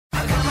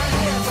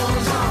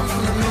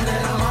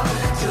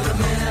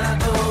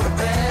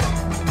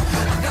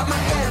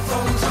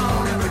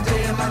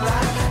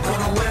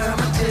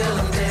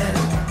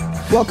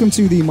Welcome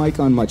to the Mike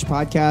on Much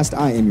podcast.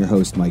 I am your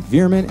host, Mike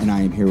Veerman, and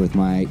I am here with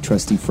my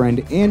trusty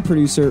friend and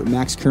producer,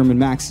 Max Kerman.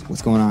 Max,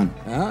 what's going on?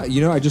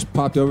 I just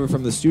popped over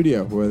from the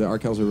studio where the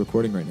Arkells are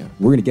recording right now.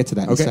 We're going to get to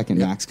that in a second,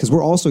 Max, because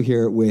we're also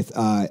here with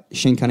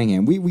Shane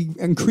Cunningham. We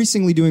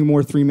increasingly doing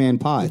more three-man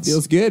pods.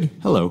 Feels good.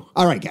 Hello.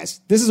 All right,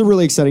 guys. This is a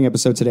really exciting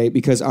episode today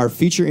because our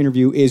feature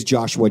interview is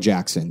Joshua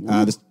Jackson.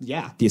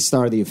 The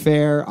star of The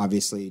Affair,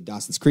 obviously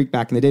Dawson's Creek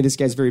back in the day. This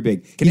guy's very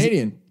big.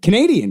 Canadian. He's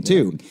Canadian,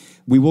 too. Yeah.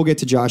 We will get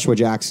to Joshua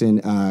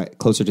Jackson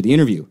closer to the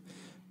interview.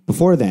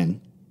 Before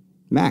then,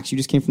 Max, you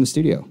just came from the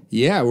studio.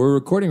 Yeah, we're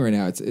recording right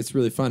now. It's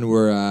really fun.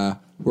 We're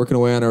working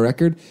away on our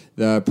record.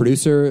 The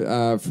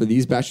producer for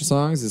these batch of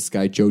songs is this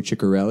guy, Joe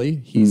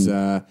Ciccarelli.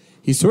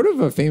 He's sort of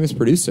a famous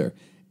producer.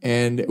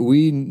 And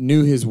we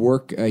knew his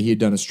work. He had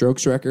done a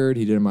Strokes record.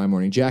 He did a My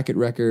Morning Jacket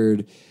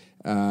record.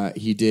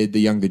 He did the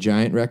Young the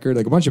Giant record,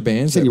 like a bunch of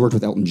bands. You said you worked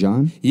with Elton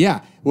John?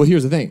 Yeah. Well,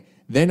 here's the thing.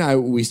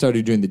 Then we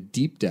started doing the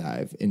deep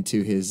dive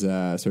into his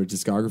sort of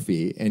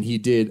discography, and he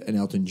did an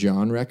Elton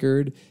John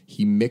record.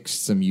 He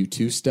mixed some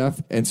U2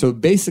 stuff. And so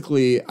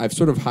basically, I've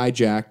sort of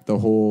hijacked the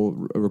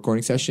whole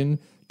recording session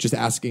just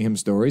asking him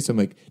stories. So I'm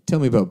like, tell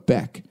me about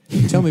Beck.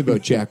 Tell me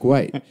about Jack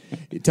White.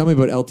 Tell me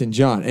about Elton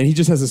John. And he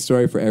just has a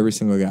story for every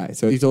single guy.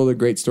 So he told a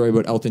great story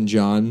about Elton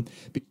John.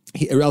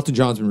 Elton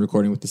John's been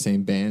recording with the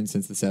same band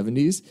since the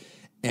 70s.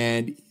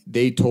 And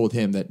they told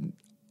him that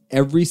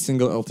every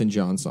single Elton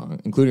John song,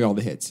 including all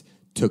the hits,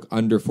 took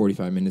under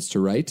 45 minutes to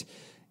write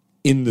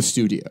in the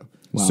studio.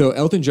 Wow. So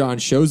Elton John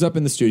shows up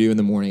in the studio in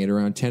the morning at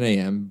around 10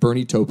 a.m.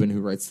 Bernie Taupin, who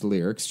writes the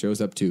lyrics,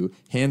 shows up too,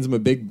 hands him a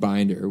big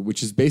binder,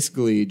 which is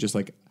basically just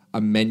like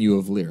a menu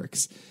of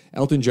lyrics.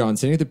 Elton John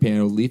sitting at the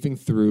piano, leafing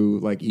through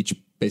like each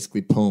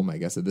basically poem, I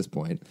guess at this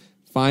point,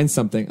 finds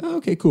something,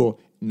 okay, cool,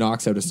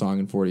 knocks out a song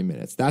in 40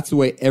 minutes. That's the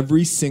way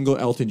every single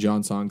Elton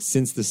John song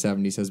since the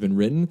 70s has been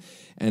written.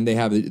 And they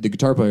have the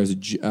guitar player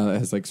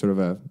has like sort of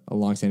a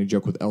long-standing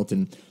joke with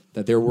Elton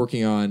that they're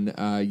working on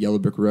Yellow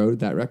Brick Road,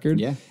 that record.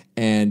 Yeah.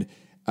 And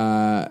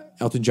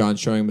Elton John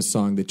showing him a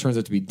song that turns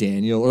out to be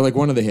Daniel, or like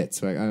one of the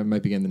hits. I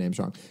might be getting the names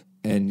wrong.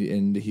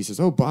 And he says,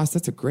 "Oh, boss,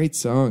 that's a great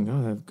song.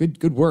 Oh,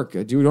 good work.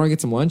 Do you want to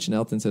get some lunch?" And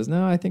Elton says,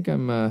 "No, I think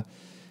I'm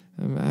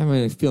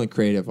feeling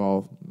creative.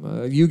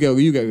 You go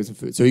get some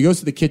food." So he goes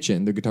to the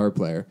kitchen, the guitar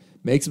player,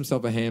 makes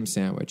himself a ham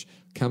sandwich,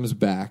 comes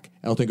back.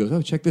 Elton goes,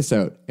 "Oh, check this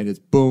out." And it's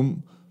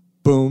boom,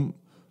 boom,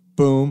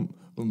 boom,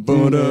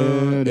 boom.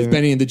 It's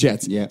Benny and the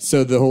Jets. Yeah.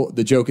 So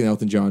the joke in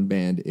Elton John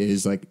band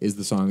is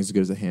the song is as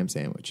good as a ham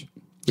sandwich,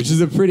 which is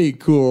a pretty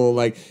cool,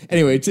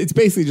 anyway, it's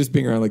basically just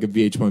being around like a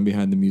VH1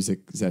 behind the music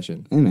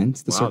session. Hey, man,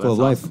 it's the circle of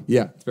life. Awesome.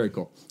 Yeah, it's very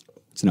cool.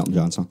 It's an Elton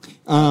John song.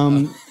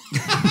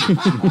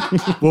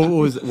 What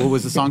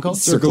was the song called?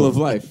 Circle of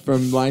Life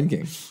from Lion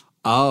King.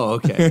 Oh,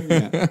 okay.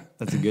 Yeah.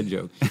 That's a good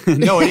joke.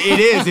 No, it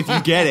is if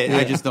you get it. Yeah.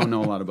 I just don't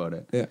know a lot about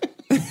it. Yeah.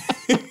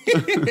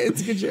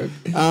 It's a good joke.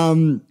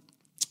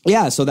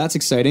 Yeah, so that's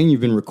exciting.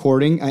 You've been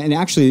recording. And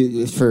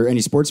actually, for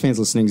any sports fans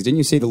listening, didn't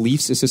you say the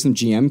Leafs assistant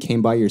GM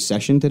came by your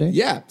session today?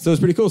 Yeah, so it's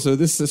pretty cool. So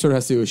this sort of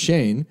has to do with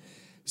Shane.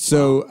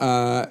 So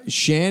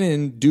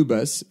Shannon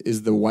Dubas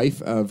is the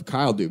wife of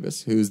Kyle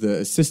Dubas, who's the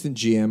assistant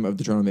GM of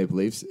the Toronto Maple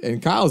Leafs. And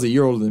Kyle's a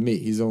year older than me.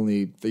 He's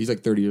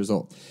like 30 years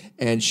old.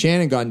 And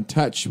Shannon got in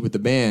touch with the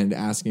band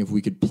asking if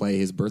we could play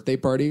his birthday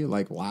party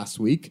like last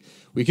week.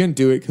 We couldn't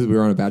do it because we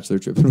were on a bachelor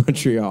trip in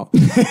Montreal.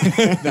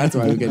 That's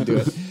why we couldn't do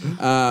it.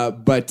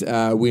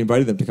 But we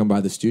invited them to come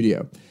by the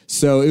studio.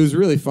 So it was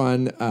really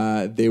fun.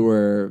 They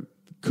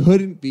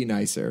couldn't be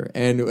nicer.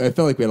 And I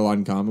felt like we had a lot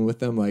in common with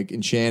them.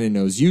 And Shannon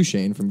knows you,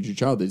 Shane, from your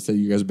childhood. So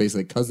you guys are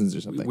basically cousins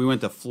or something. We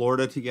went to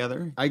Florida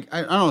together. I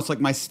don't know. It's like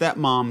my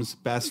stepmom's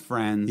best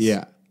friend's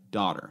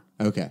daughter.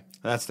 Okay.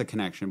 That's the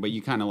connection. But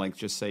you kind of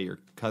just say you're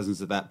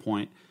cousins at that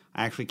point.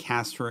 I actually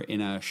cast her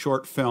in a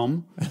short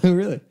film.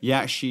 Really?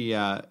 Yeah,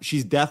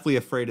 she's deathly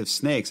afraid of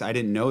snakes. I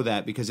didn't know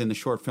that because in the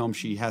short film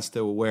she has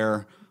to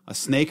wear a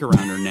snake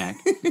around her neck.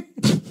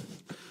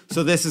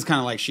 So this is kind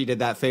of like she did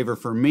that favor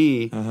for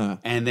me,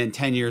 and then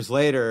 10 years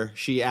later,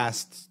 she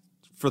asked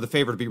for the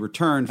favor to be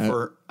returned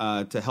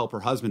to help her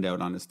husband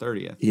out on his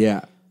 30th.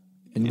 Yeah,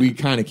 and we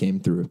kind of came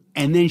through.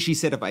 And then she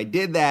said if I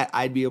did that,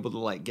 I'd be able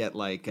to get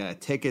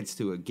tickets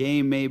to a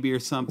game maybe or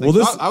something.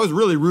 Well, I was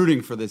really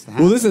rooting for this to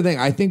happen. Well, this is the thing.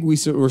 I think we're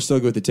still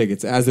good with the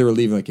tickets. As they were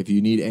leaving, if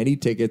you need any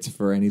tickets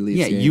for any Leafs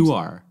games. Yeah, you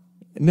are.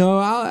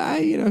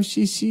 No,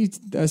 she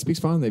speaks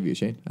fondly of you,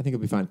 Shane. I think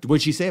it'll be fine.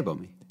 What'd she say about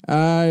me?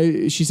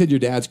 She said your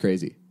dad's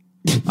crazy.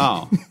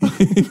 Oh.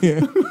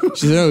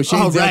 She said, "Oh,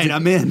 Shane's right,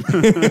 I'm in."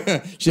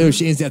 She said, "Oh,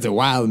 Shane's dad's a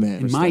wild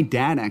man." And my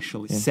dad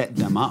actually set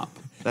them up.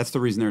 That's the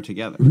reason they're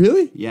together.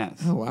 Really?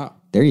 Yes. Oh, wow.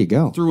 There you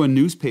go. Through a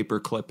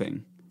newspaper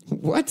clipping.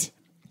 What?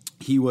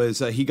 He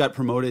he got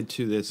promoted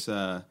to this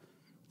a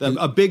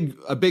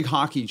big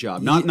hockey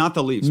job. Not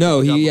the Leafs.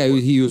 No,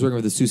 he was working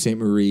with the Sault Ste.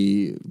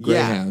 Marie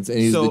Greyhounds, and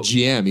he's the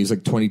GM. He was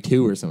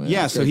 22 or something.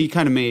 Yeah, so he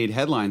kind of made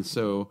headlines.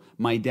 So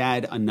my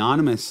dad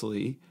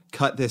anonymously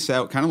cut this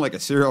out, kind of like a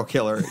serial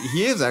killer.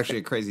 He is actually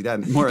a crazy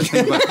dad, the more I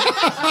think about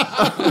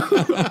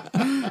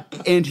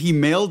it. And he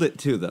mailed it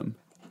to them.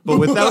 but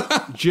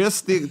without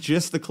just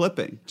the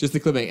clipping. Just the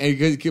clipping,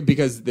 and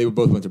because they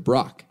both went to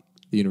Brock,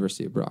 the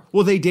University of Brock.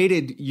 Well, they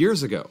dated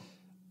years ago,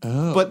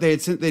 but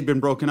they'd been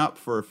broken up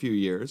for a few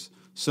years.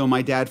 So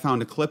my dad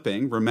found a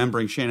clipping,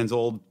 remembering Shannon's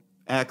old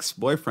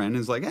ex-boyfriend,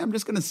 and is like, hey, I'm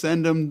just going to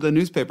send him the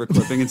newspaper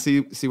clipping and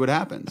see what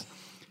happens.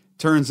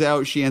 Turns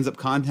out she ends up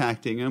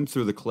contacting him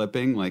through the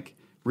clipping, like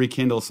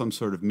rekindle some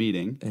sort of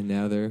meeting, And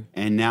now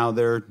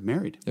they're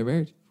married. they're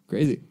married.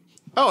 Crazy.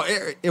 Oh,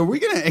 are we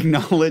going to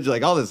acknowledge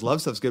like all this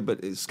love stuff's good,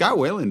 but Scott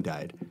Weiland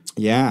died?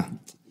 Yeah.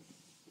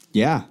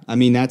 I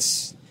mean,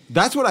 that's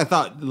what I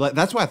thought.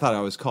 That's why I thought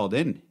I was called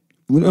in.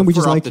 no, we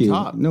just off like the you.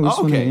 top. No, we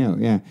just want to okay. hang out.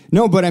 Yeah.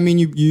 No, but I mean,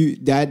 you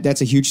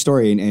that's a huge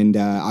story, and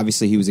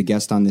obviously he was a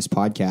guest on this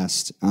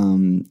podcast.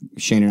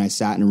 Shane and I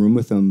sat in a room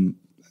with him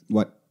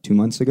 2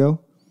 months ago.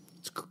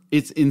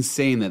 It's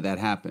insane that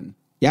happened.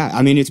 Yeah,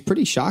 I mean, it's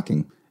pretty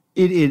shocking.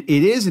 It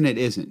is and it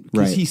isn't,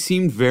 because Right. he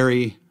seemed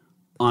very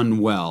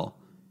unwell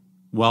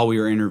while we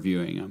were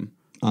interviewing him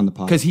On the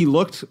podcast. because he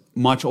looked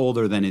much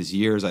older than his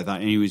years. I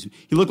thought, and he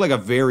looked like a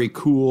very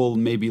cool,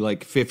 maybe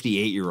like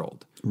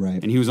 58-year-old,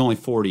 Right. And he was only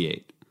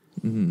 48.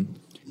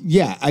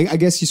 Yeah, I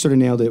guess you sort of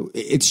nailed it.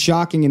 It's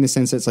shocking in the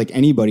sense that it's like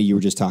anybody you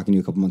were just talking to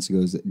a couple months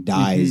ago that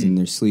dies in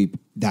their sleep.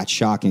 That's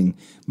shocking.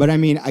 But I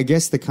mean, I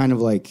guess the kind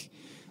of like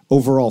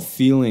overall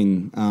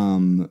feeling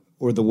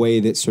or the way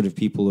that sort of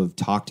people have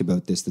talked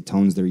about this, the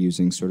tones they're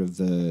using, sort of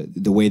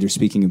the way they're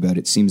speaking about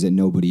it, seems that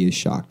nobody is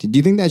shocked. Do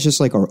you think that's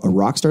just like a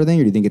rock star thing,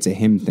 or do you think it's a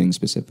him thing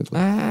specifically?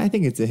 I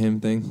think it's a him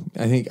thing.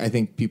 I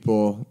think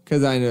people,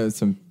 because I know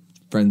some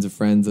friends of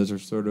friends that are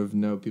sort of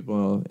know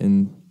people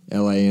in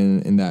LA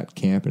and in that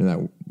camp and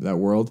in that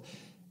world,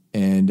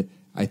 and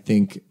I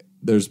think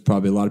there's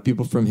probably a lot of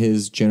people from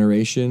his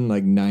generation,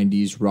 like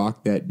 90s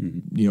rock, that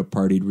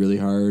partied really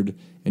hard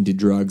and did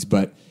drugs.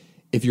 But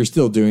if you're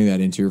still doing that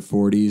into your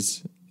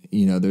 40s,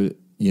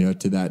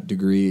 to that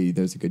degree,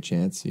 there's a good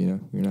chance you're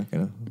not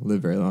going to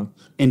live very long.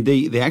 And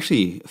they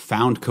actually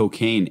found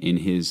cocaine in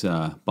his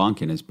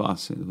bunk in his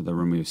bus, the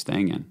room he was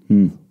staying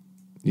in.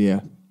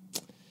 Yeah.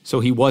 So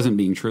he wasn't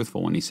being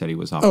truthful when he said he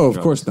was off. Oh, drugs.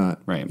 of course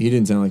not. Right. He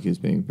didn't sound like he was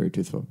being very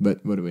truthful.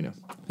 But what do we know?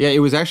 Yeah, it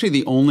was actually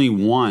the only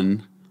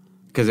one,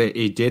 because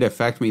it did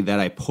affect me, that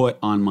I put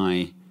on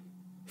my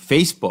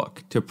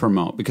Facebook to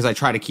promote, because I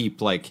try to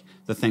keep like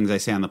the things I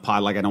say on the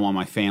pod, like I don't want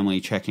my family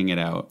checking it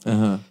out.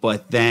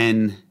 But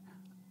then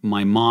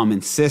my mom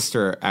and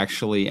sister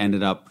actually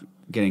ended up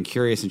getting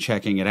curious and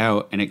checking it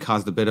out, and it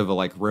caused a bit of a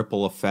like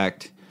ripple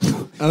effect.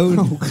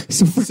 Oh,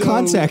 so for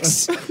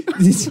context,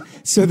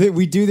 so that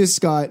we do this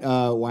Scott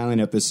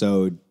Weiland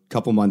episode a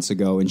couple months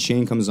ago, and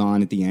Shane comes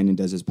on at the end and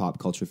does his pop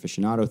culture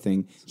aficionado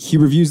thing. He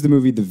reviews the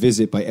movie The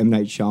Visit by M.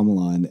 Night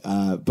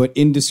Shyamalan, but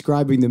in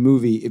describing the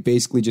movie, it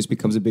basically just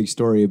becomes a big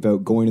story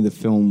about going to the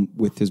film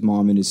with his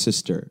mom and his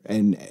sister,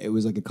 and it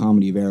was like a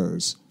comedy of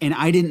errors. And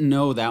I didn't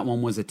know that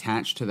one was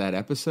attached to that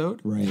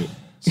episode. Right.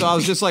 So I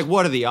was just like,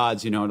 what are the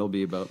odds, it'll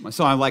be about.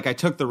 So I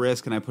took the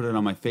risk and I put it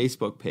on my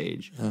Facebook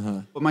page.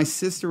 But my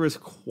sister was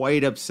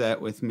quite upset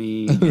with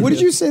me. What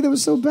did you say that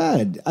was so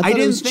bad? I thought I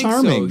didn't it was think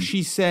charming. so.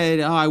 She said,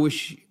 oh, I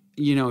wish,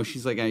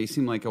 she's like, I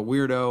seem like a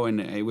weirdo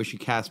and I wish you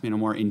cast me in a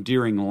more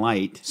endearing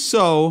light.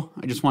 So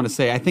I just want to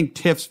say, I think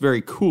Tiff's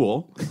very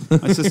cool,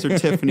 my sister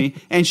Tiffany,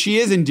 and she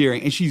is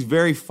endearing and she's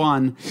very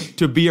fun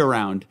to be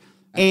around.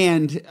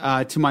 And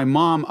to my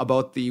mom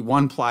about the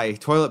one-ply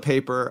toilet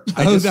paper.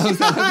 You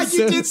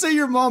did say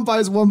your mom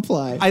buys one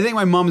ply. I think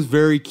my mom's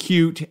very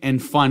cute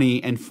and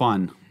funny and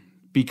fun,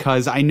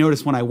 because I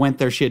noticed when I went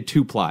there she had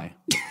 2-ply.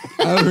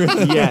 Oh,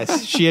 really?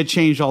 Yes, she had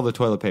changed all the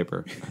toilet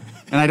paper.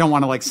 And I don't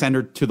want to send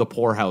her to the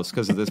poorhouse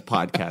because of this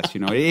podcast.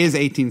 It is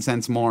 18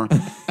 cents more.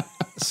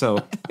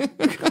 So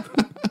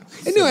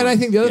No, and I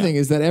think the other thing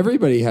is that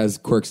everybody has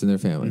quirks in their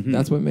family.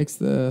 That's what makes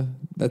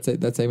that's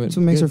what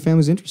makes our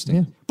families interesting.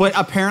 Yeah. But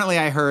apparently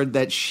I heard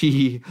that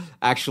she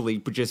actually,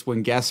 just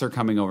when guests are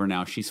coming over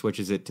now, she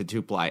switches it to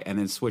 2-ply and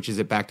then switches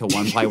it back to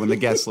 1-ply when the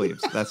guest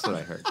leaves. That's what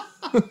I heard.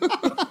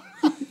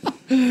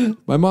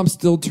 My mom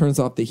still turns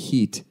off the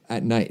heat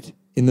at night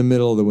in the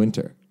middle of the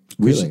winter.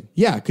 Really?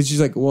 Yeah, because she's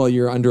like, well,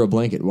 you're under a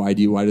blanket. Why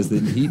does the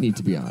heat need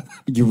to be on?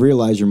 You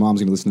realize your mom's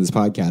going to listen to this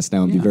podcast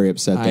now and be very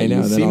upset. I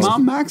know. See,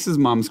 Max's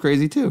mom's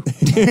crazy too.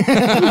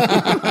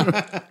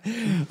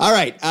 All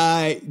right,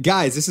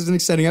 guys, this is an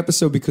exciting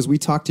episode because we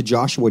talked to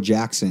Joshua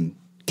Jackson,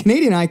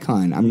 Canadian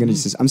icon.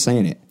 I'm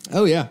saying it.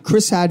 Oh, yeah.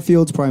 Chris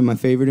Hadfield's probably my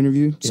favorite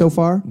interview so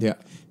far. Yeah.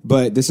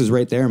 But this is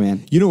right there,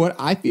 man. You know what?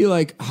 I feel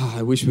like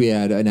I wish we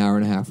had an hour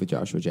and a half with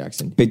Joshua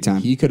Jackson. Big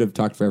time. He could have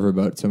talked forever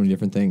about so many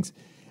different things.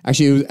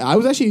 Actually, I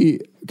was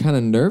actually kind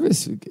of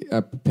nervous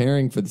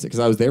preparing for this because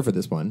I was there for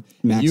this one.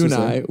 Max you was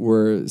and there. I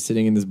were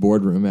sitting in this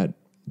boardroom at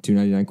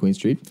 299 Queen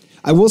Street.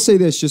 I will say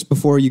this just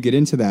before you get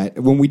into that.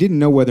 When we didn't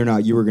know whether or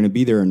not you were going to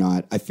be there or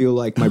not, I feel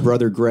like my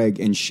brother Greg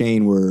and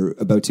Shane were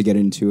about to get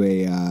into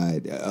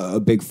a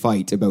big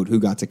fight about who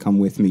got to come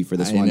with me for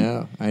this one.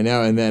 I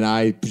know. And then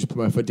I just put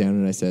my foot down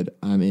and I said,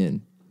 I'm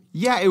in.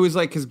 Yeah, it was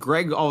because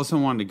Greg all of a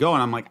sudden wanted to go,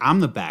 and I'm like, I'm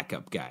the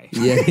backup guy.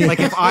 Yeah.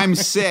 If I'm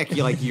sick,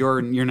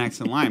 you're next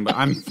in line, but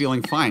I'm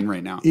feeling fine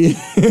right now.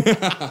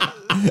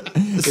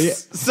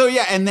 So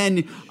yeah, and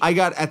then I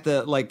got at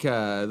the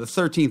the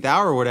 13th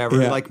hour or whatever,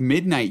 like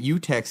midnight. You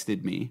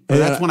texted me. Or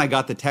that's when I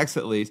got the text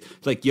at least.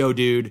 It's like, yo,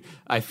 dude,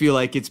 I feel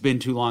like it's been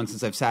too long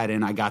since I've sat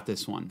in. I got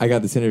this one. I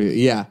got this interview.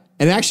 Yeah,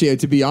 and actually,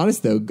 to be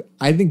honest though,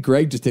 I think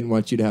Greg just didn't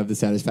want you to have the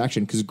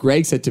satisfaction because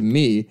Greg said to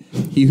me,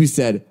 who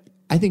said,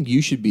 "I think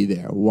you should be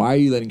there. Why are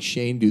you letting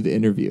Shane do the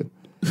interview?"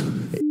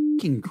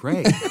 Fucking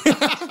Greg.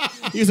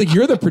 He was like,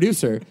 "You're the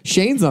producer.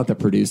 Shane's not the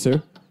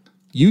producer.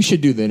 You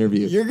should do the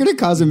interview." You're going to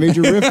cause a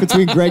major rift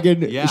between Greg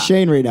and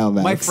Shane right now,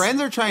 Max. My friends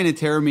are trying to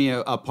tear me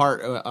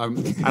apart. I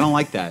don't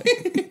like that.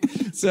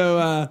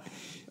 So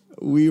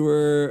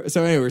we're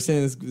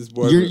saying this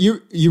board.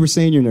 You were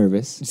saying you're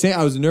nervous.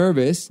 I was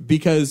nervous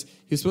because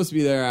he was supposed to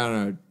be there, I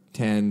don't know,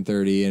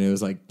 10:30, and it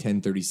was like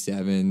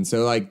 10:37.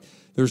 So like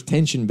there was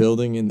tension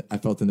building, and I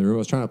felt in the room. I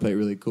was trying to play it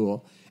really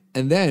cool.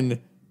 And then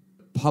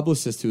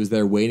publicist who was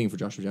there waiting for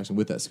Joshua Jackson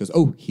with us goes,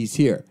 "Oh, he's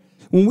here."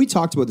 When we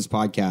talked about this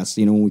podcast,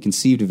 when we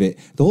conceived of it,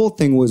 the whole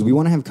thing was we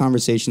want to have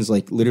conversations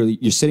like literally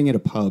you're sitting at a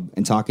pub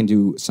and talking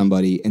to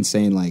somebody and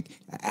saying like,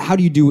 how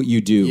do you do what you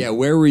do? Yeah,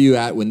 where were you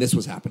at when this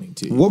was happening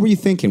to you? What were you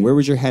thinking? Where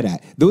was your head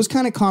at? Those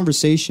kind of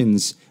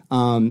conversations,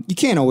 you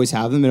can't always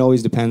have them. It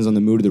always depends on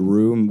the mood of the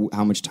room,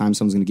 how much time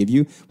someone's going to give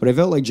you. But I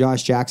felt like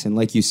Josh Jackson,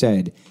 like you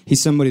said,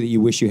 he's somebody that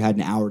you wish you had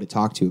an hour to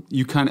talk to.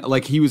 You kind of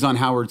like he was on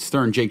Howard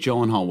Stern, Jake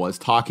Gyllenhaal was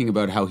talking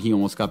about how he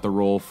almost got the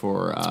role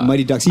for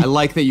Mighty Ducks. I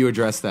like that you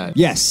addressed that.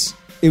 Yes.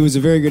 It was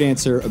a very good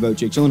answer about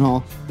Jake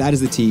Gyllenhaal. That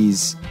is the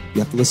tease. You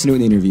have to listen to it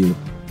in the interview,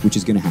 which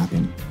is going to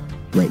happen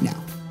right now.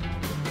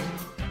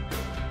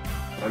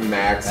 I'm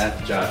Max.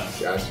 Josh.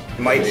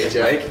 Mike.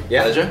 Mike.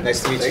 Yeah. Pleasure.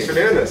 Nice to meet you. Thanks for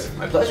doing this.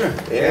 My pleasure.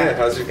 Yeah.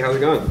 How's it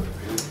going?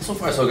 So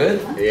far, so good.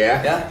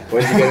 Yeah. Yeah.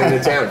 When did you get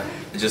into town?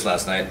 Just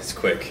last night. It's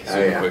quick.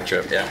 yeah. Quick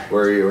trip. Yeah.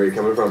 Where are you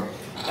coming from?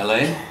 LA.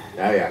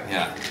 Oh yeah.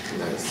 Yeah.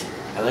 Nice.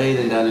 LA,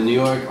 then down to New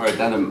York, or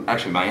down to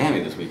actually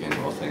Miami this weekend.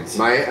 Of all things.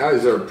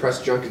 Is there a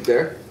press junket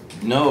there?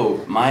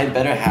 No, my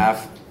better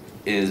half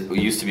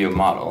used to be a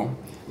model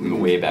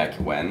way back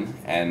when,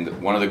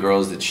 and one of the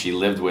girls that she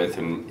lived with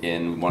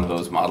in one of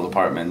those model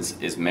apartments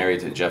is married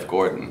to Jeff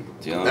Gordon.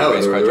 Do you know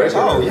the race car driver?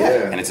 Oh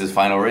yeah. And it's his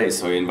final race,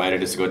 so he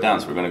invited us to go down.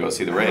 So we're going to go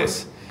see the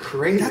race.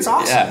 Crazy. That's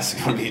awesome.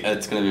 Yeah,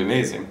 it's gonna be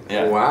amazing.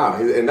 Yeah. Wow,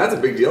 and that's a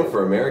big deal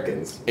for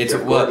Americans.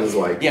 Jeff Gordon's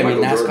like yeah, I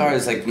mean, Michael NASCAR Jordan.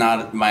 is like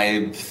not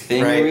my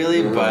thing Right.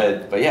 really,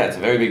 Mm-hmm. but yeah, it's a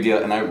very big deal.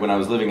 And when I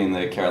was living in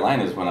the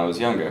Carolinas when I was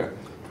younger,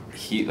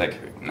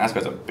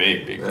 NASCAR's a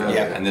big deal.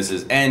 Yeah.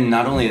 And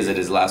not only is it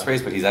his last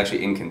race, but he's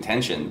actually in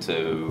contention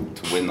to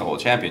win the whole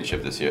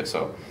championship this year.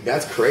 So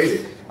That's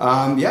crazy.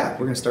 Yeah, we're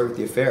going to start with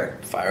the affair.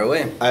 fire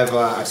away.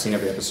 I've seen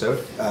every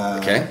episode.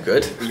 Okay,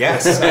 good.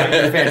 Yes,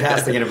 you're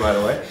fantastic in it, by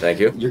the way. Thank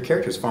you. Your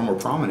character is far more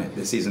prominent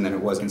this season than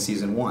it was in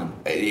season 1.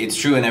 It's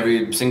true in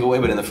every single way,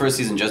 but in the first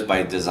season, just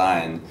by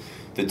design,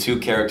 the two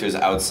characters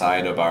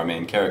outside of our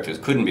main characters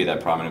couldn't be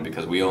that prominent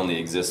because we only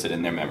existed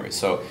in their memories.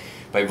 So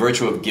by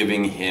virtue of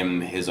giving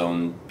him his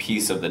own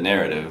piece of the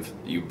narrative,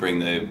 you bring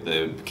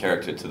the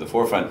character to the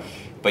forefront.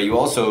 But you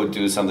also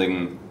do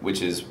something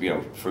which is,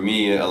 for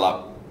me,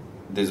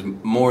 there's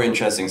more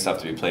interesting stuff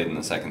to be played in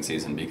the second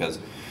season because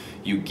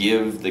you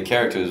give the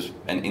characters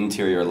an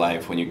interior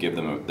life when you give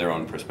them their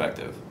own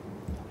perspective.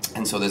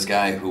 And so this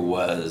guy who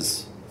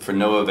was, for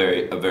Noah,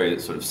 a very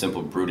sort of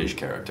simple, brutish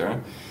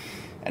character,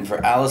 and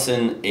for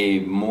Allison, a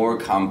more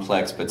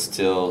complex but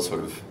still sort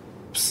of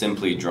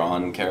simply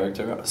drawn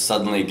character,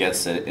 suddenly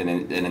gets an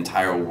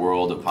entire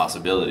world of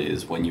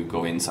possibilities when you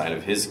go inside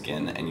of his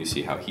skin and you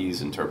see how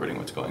he's interpreting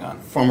what's going on.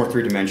 Far more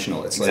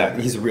three-dimensional. It's Exactly.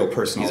 like he's a real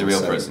person. He's all a of real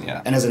sudden. person,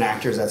 yeah. And as an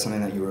actor, is that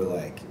something that you were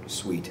like,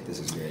 sweet, this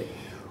is great?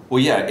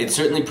 Well, yeah, it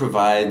certainly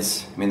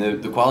provides. I mean,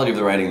 the quality of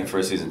the writing in the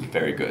first season is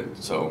very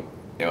good. So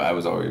I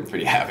was already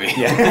pretty happy.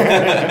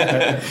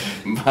 Yeah.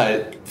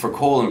 But for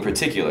Cole in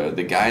particular,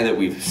 the guy that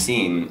we've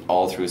seen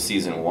all through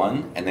season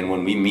 1, and then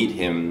when we meet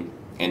him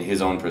in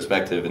his own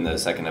perspective in the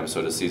second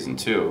episode of season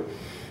 2,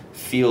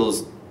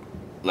 feels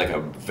like a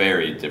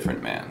very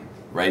different man,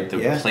 right?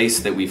 The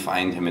place that we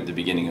find him at the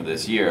beginning of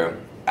this year,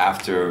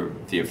 after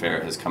the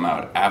affair has come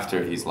out,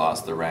 after he's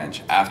lost the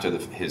ranch, after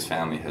his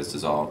family has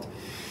dissolved,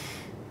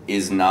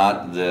 is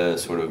not the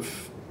sort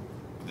of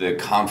the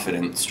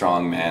confident,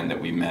 strong man that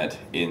we met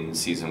in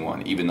season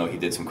 1. Even though he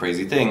did some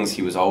crazy things,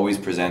 he was always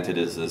presented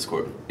as this,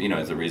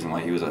 as the reason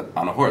why he was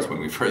on a horse when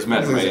we first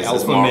met him. Right? As alpha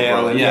this moral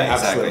male, brother. yeah,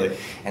 exactly. absolutely.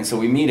 And so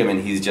we meet him, and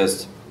he's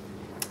just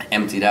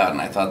emptied out. And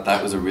I thought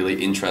that was a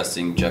really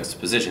interesting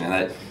juxtaposition. And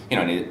that,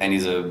 and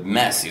he's a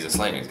mess. He's a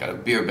slave. He's got a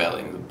beer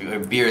belly,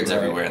 beards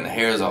everywhere, and the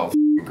hair's all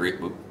green.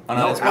 Oh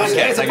no, it's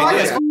podcast. It's a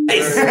podcast.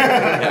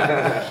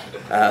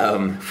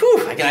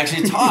 I can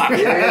actually talk.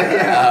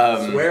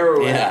 Swear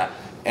away. Yeah.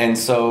 And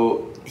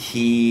so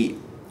he,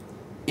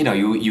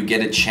 you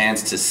get a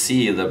chance to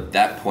see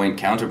that point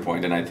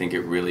counterpoint, and I think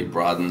it really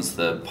broadens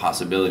the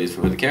possibilities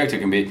for who the character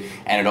can be,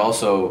 and it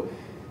also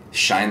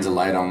shines a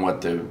light on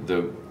what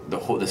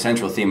the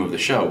central theme of the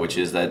show, which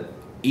is that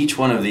each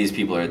one of these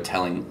people are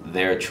telling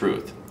their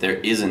truth. There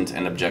isn't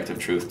an objective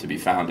truth to be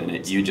found in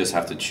it. You just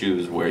have to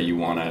choose what you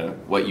want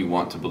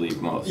to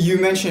believe most. You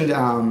mentioned,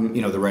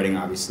 the writing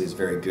obviously is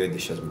very good. The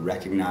show's been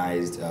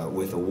recognized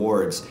with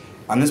awards.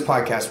 On this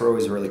podcast, we're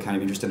always really kind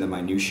of interested in the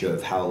minutiae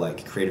of how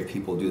like creative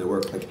people do their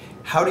work. Like,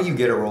 how do you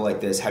get a role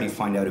like this? How do you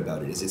find out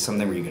about it? Is it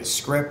something where you get a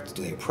script?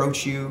 Do they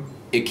approach you?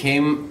 It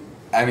came.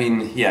 I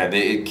mean, yeah.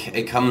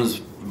 It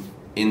comes.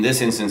 In this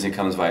instance, it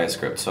comes via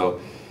script. So,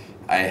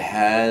 I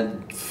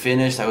had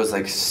finished. I was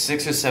like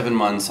 6 or 7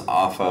 months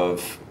off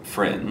of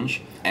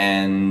Fringe,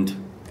 and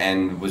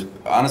was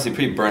honestly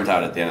pretty burnt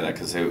out at the end of that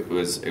because it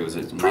was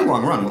a pretty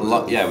long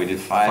run. Yeah, we did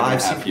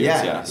 5.5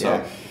 years.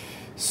 Yeah.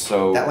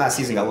 So that last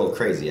season got a little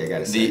crazy, I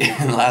gotta say.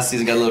 The last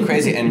season got a little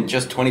crazy, and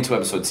just 22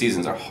 episode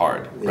seasons are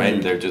hard, right?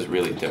 They're just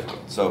really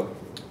difficult. So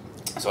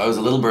I was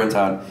a little burnt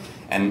out,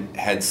 and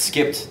had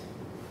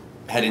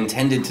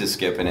intended to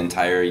skip an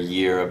entire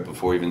year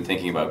before even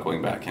thinking about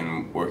going back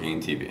and working in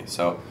TV.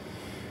 So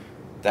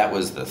that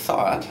was the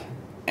thought.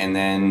 And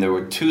then there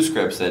were 2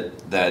 scripts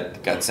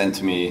that got sent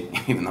to me,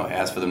 even though I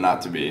asked for them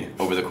not to be,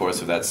 over the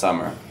course of that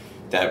summer,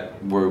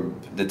 that were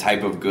the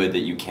type of good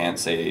that you can't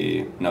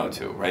say no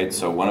to, right?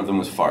 So one of them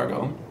was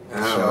Fargo,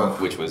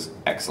 which was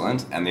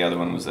excellent, and the other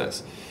one was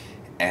this.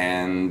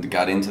 And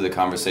got into the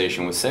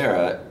conversation with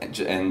Sarah,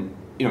 and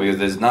because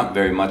there's not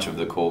very much of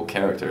the Cole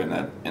character in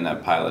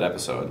that pilot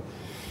episode,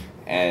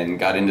 and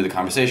got into the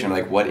conversation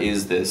like, what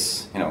is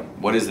this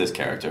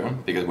character?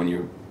 Because when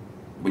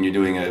you're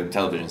doing a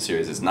television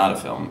series, it's not a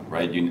film,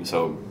 right?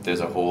 So there's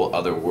a whole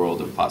other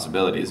world of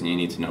possibilities, and you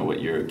need to know what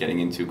you're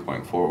getting into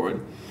going forward.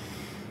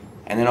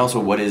 And then also,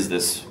 what is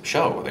this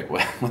show? Like,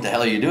 what the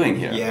hell are you doing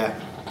here? Yeah.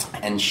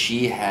 And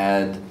she's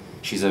a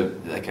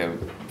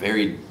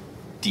very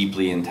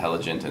deeply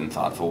intelligent and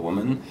thoughtful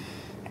woman,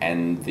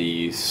 and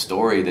the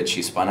story that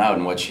she spun out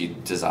and what she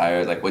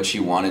desired, like what she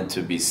wanted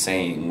to be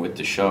saying with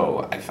the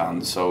show, I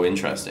found so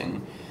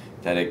interesting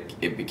that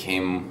it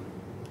became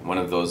one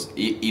of those,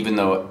 even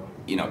though,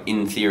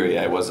 in theory,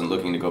 I wasn't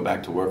looking to go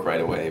back to work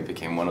right away, it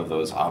became one of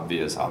those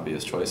obvious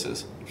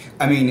choices.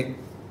 I mean,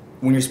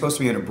 when you're supposed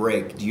to be on a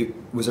break,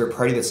 was there a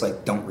party that's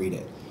like, don't read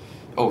it?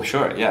 Oh,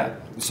 sure, yeah.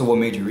 So what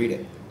made you read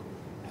it?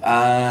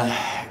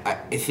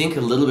 I think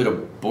a little bit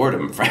of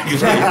boredom, frankly.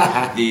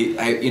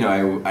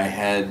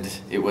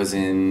 It was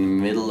in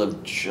middle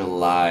of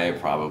July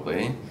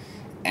probably,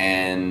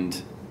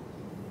 and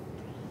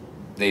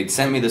they'd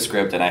sent me the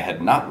script and I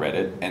had not read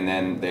it, and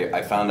then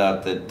I found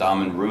out that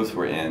Dom and Ruth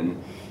were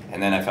in.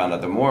 And then I found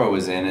out that Maura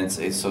was in, and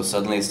so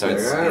suddenly it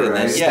starts.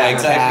 Yeah,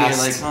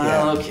 exactly. You're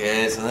like,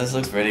 okay, so this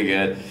looks pretty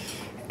good,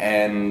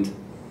 and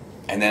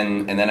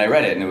then I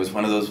read it, and it was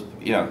one of those,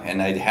 and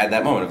I had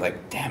that moment of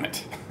like, damn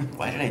it,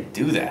 why did I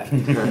do that?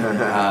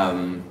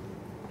 And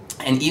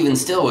even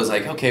still was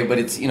like, okay, but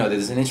it's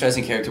there's an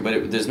interesting character,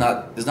 but there's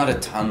not a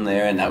ton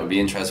there, and that would be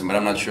interesting, but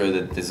I'm not sure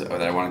that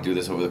I want to do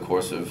this over the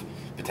course of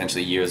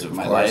potentially years of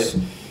my life.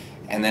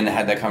 And then I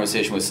had that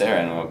conversation with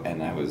Sarah,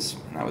 and that was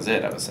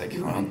it. I was like,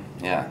 well,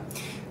 yeah.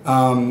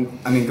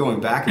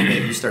 Going back a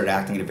bit, you started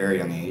acting at a very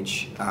young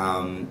age.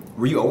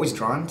 Were you always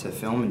drawn to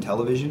film and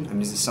television? I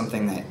mean, is this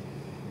something that...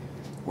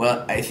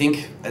 Well, I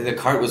think the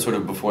cart was sort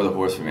of before the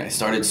horse for me. I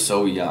started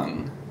so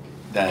young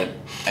that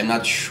I'm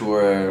not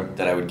sure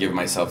that I would give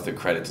myself the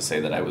credit to say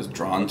that I was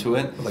drawn to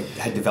it. Like,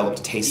 had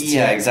developed tastes?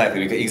 Yeah,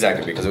 exactly,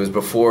 because it was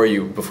before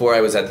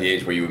I was at the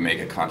age where you would make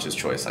a conscious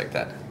choice like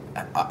that.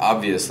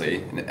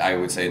 Obviously, I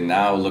would say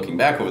now, looking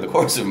back over the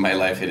course of my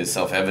life, it is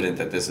self-evident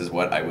that this is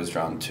what I was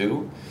drawn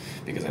to,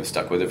 because I've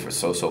stuck with it for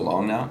so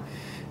long now.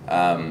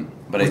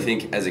 But I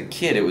think as a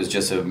kid, it was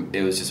just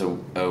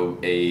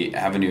a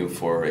avenue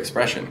for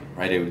expression,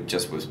 right? It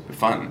just was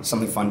fun.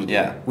 Something fun to do.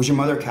 Yeah. Was your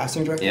mother a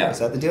casting director? Yeah. Is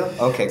that the deal?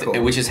 Okay, cool.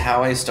 Which is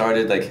how I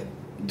started, like,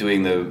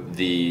 doing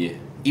the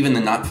even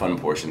the not fun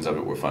portions of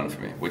it were fun for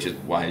me, which is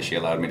why she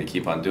allowed me to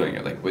keep on doing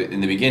it. Like, in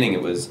the beginning,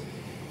 it was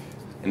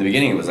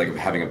like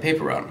having a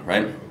paper route,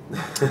 right?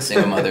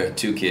 Single mother,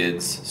 2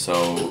 kids,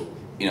 so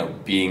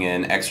being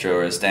an extra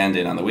or a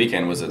stand-in on the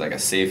weekend was like a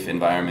safe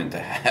environment to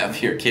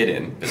have your kid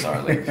in,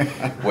 bizarrely,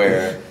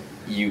 where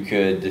you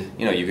could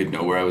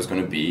know where I was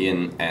going to be,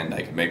 and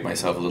I could make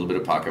myself a little bit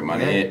of pocket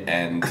money,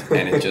 and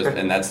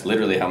that's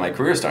literally how my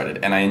career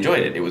started, and I enjoyed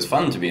it. It was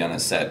fun to be on a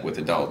set with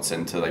adults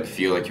and to like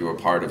feel like you were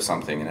part of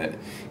something and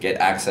get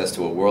access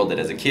to a world that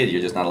as a kid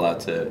you're just not allowed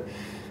to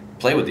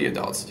play with the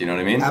adults. Do you know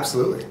what I mean?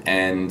 Absolutely.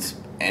 And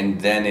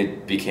then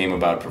it became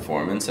about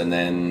performance, and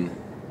then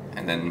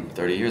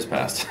 30 years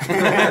passed.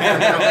 You're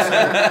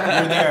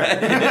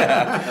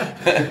there.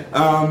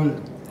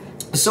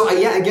 So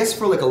I guess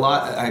for like a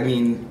lot, I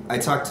mean, I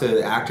talk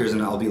to actors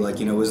and I'll be like,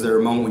 was there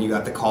a moment when you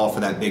got the call for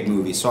that big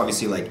movie? So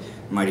obviously, like,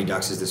 Mighty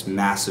Ducks is this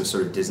massive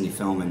sort of Disney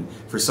film, and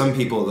for some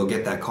people they'll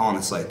get that call and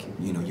it's like,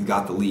 you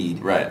got the lead.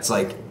 Right. It's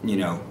like,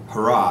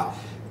 hurrah.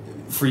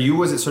 For you,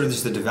 was it sort of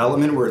just the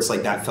development where it's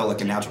like that felt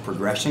like a natural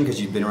progression because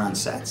you'd been around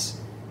sets?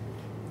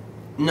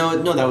 No,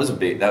 that was a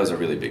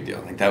really big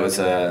deal. Like, that was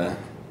I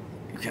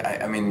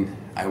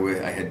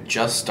had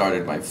just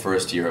started my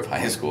first year of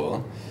high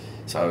school,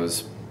 so I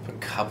was a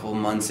couple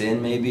months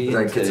in, maybe,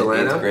 Was that to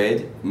Kitsilano? 8th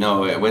grade.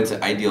 No, I went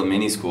to Ideal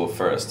Mini School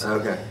first.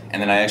 Okay.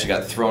 And then I actually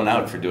got thrown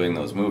out for doing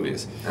those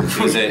movies.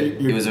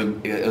 It was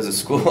a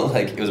school,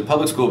 like, it was a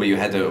public school, but you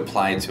had to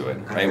apply to it,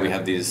 right? Okay. We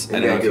have these, In I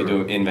don't know if you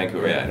Vancouver. do in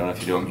Vancouver, yeah, I don't know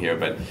if you do them here,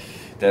 but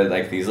they're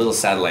like these little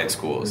satellite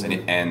schools,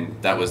 and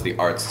that was the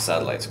arts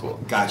satellite school.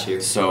 Got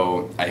you.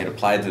 So I had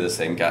applied to this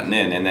thing, gotten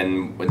in, and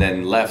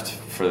then left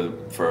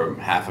for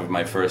half of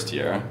my first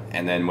year,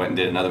 and then went and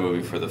did another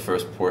movie for the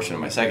first portion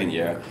of my second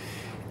year,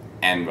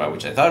 and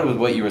which I thought was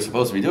what you were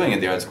supposed to be doing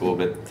at the art school,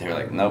 but they were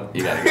like, nope,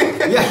 you gotta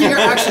go. Yeah, you're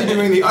actually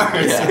doing the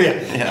arts.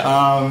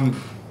 Yeah.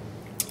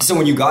 So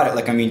when you got it,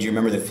 like, I mean, do you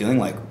remember the feeling?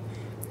 Like,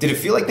 did it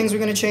feel like things were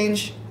going to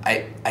change?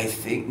 I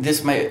think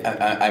this might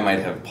I might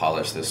have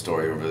polished this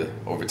story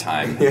over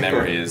time.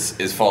 Memory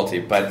is faulty,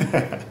 but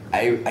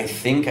I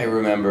think I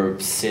remember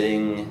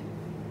sitting.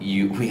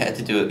 You had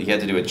to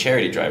do a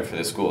charity drive for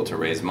the school to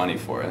raise money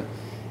for it,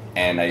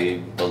 and I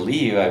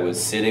believe I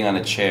was sitting on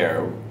a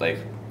chair like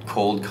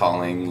cold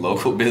calling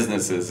local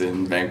businesses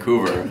in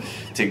Vancouver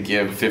to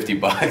give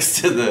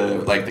 $50 to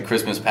the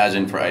Christmas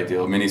pageant for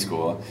Ideal Mini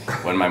School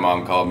when my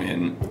mom called me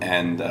in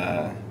and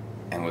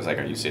was like,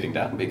 "Are you sitting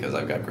down? Because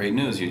I've got great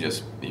news.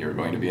 You're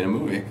going to be in a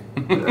movie."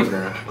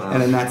 Okay. Wow.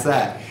 And then that's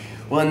that.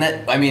 Well, and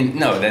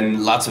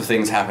then lots of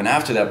things happen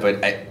after that,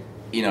 but I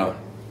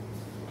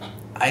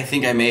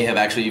think I may have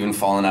actually even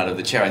fallen out of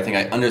the chair. I think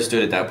I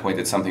understood at that point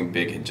that something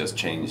big had just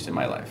changed in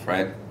my life,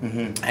 right?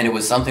 Mm-hmm. And it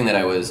was something that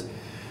I was,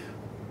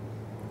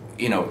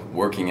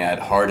 working at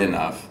hard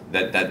enough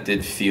that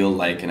did feel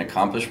like an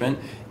accomplishment.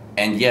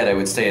 And yet I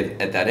would say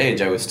at that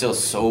age, I was still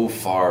so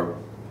far,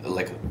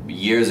 like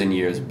years and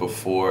years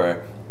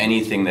before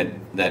anything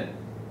that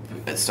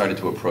started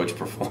to approach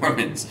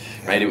performance,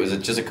 right? It was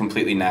just a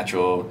completely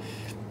natural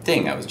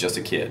thing. I was just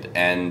a kid.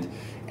 And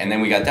then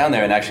we got down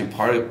there, and actually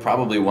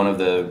probably one of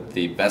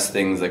the best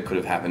things that could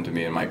have happened to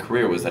me in my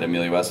career was that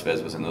Emilio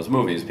Estevez was in those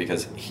movies,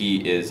 because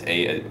he is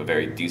a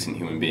very decent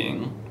human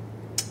being,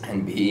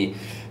 and B,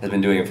 has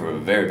been doing it for a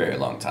very, very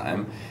long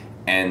time.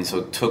 And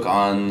so took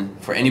on,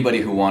 for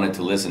anybody who wanted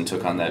to listen,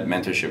 took on that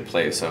mentorship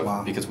place of,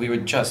 Wow. because we were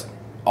just,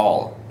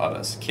 all of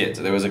us, kids.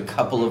 There was a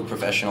couple of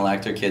professional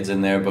actor kids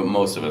in there, but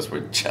most of us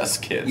were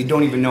just kids. You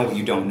don't even know what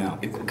you don't know.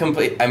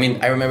 I mean,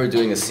 I remember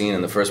doing a scene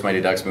in the first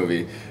Mighty Ducks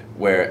movie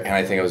where, and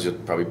I think I was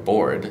just probably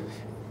bored,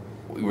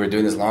 we were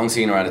doing this long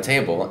scene around a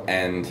table,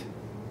 and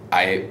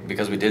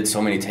because we did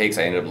so many takes,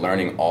 I ended up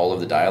learning all of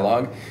the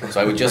dialogue.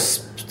 So I would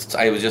just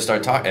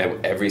start talking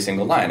every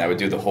single line. I would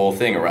do the whole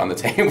thing around the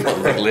table,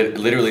 like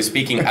literally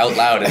speaking out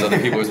loud as other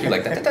people would speak,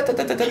 like da, da, da,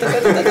 da, da, da, da,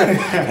 da, da.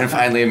 And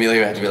finally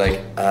Emilio had to be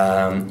like,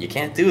 you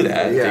can't do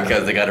that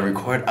because they got to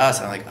record us.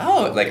 And I'm like,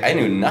 oh, like I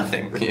knew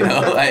nothing,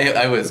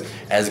 I was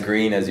as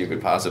green as you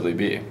could possibly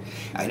be.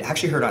 I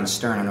actually heard on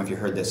Stern, I don't know if you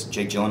heard this,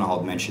 Jake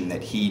Gyllenhaal mentioned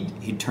that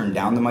he'd turned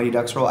down the Mighty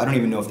Ducks role. I don't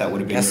even know if that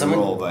would have been your someone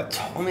role, but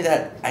told me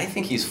that. I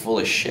think he's full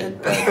of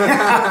shit,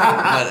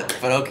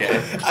 but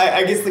okay.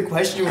 I guess the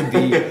question would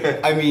be,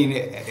 I mean,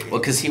 Well,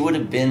 because he would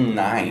have been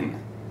 9.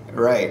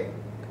 right.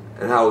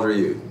 And how old are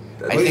you?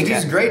 I think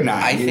he's grade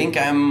 9. I think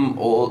I'm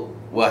old.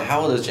 Well,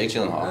 how old is Jake I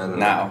don't Gyllenhaal know.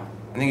 now?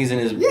 I think he's in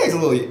his. Yeah, he's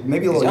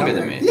maybe a little younger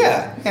than me.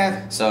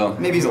 Yeah. So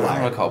maybe he's a I'm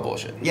liar. gonna call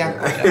bullshit. Yeah.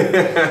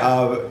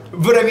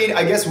 But I mean,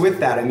 I guess with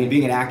that, I mean,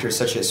 being an actor is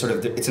such a sort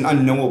of, it's an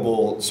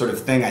unknowable sort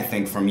of thing, I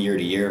think, from year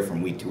to year,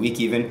 from week to week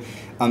even.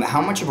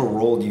 How much of a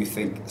role do you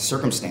think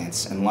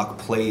circumstance and luck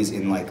plays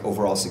in like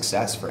overall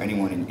success for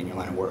anyone in your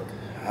line of work?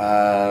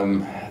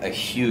 A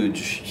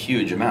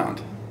huge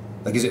amount.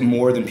 Like, is it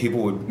more than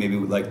people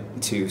would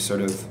like to sort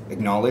of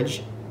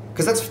acknowledge?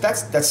 Because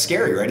that's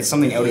scary, right? It's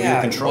something out of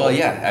your control. Well,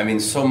 yeah. I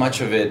mean, so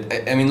much of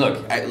it. I mean,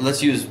 look.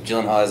 Let's use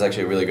Gyllenhaal as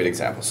actually a really good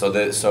example.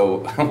 So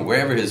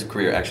wherever his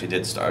career actually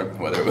did start,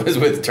 whether it was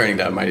with turning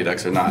down Mighty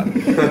Ducks or not,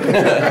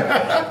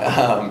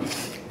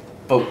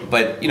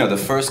 but the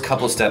first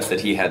couple steps that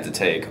he had to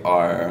take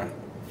are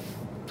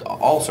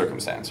all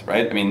circumstance,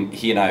 right? I mean,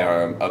 he and I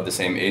are of the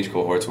same age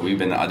cohort, so we've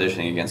been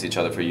auditioning against each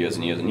other for years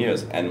and years and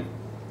years, and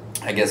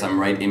I guess I'm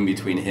right in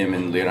between him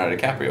and Leonardo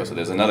DiCaprio. So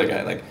there's another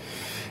guy like.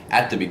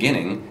 At the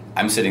beginning,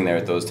 I'm sitting there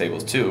at those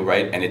tables too,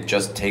 right? And it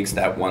just takes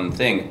that one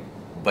thing.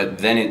 But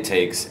then it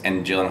takes,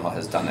 and Gyllenhaal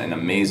has done an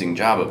amazing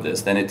job of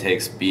this, then it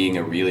takes being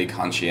a really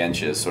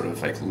conscientious, sort of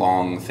like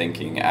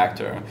long-thinking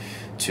actor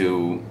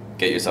to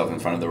get yourself in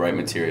front of the right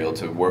material,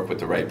 to work with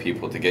the right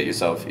people, to get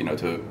yourself,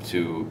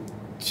 to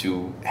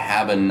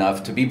have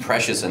enough, to be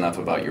precious enough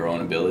about your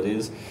own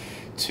abilities,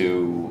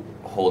 to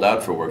hold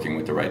out for working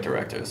with the right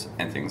directors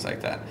and things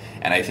like that.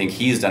 And I think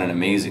he's done an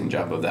amazing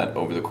job of that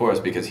over the course,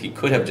 because he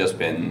could have just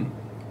been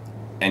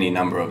any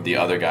number of the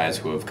other guys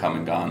who have come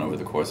and gone over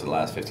the course of the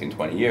last 15,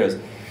 20 years.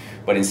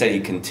 But instead he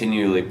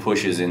continually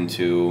pushes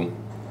into,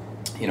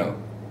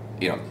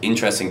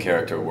 interesting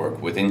character work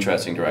with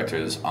interesting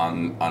directors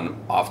on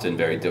often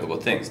very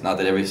difficult things. Not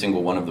that every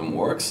single one of them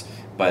works,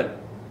 but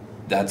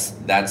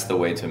that's the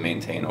way to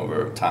maintain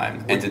over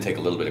time and to take a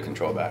little bit of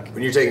control back.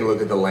 When you're taking a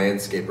look at the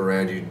landscape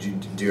around you,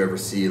 do you ever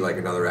see like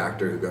another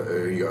actor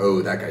who you go,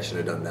 oh, that guy should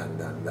have done that and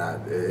that and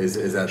that?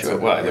 Is that Sure.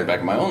 Well, I look back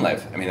at my own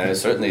life. I mean,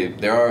 certainly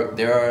there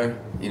are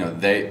you know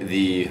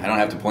I don't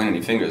have to point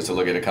any fingers to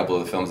look at a couple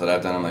of the films that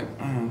I've done. I'm like,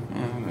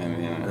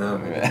 maybe.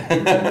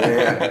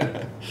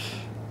 Yeah.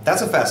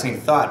 That's a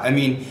fascinating thought. I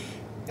mean,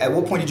 at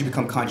what point did you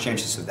become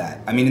conscientious of that?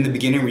 I mean, in the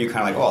beginning, were you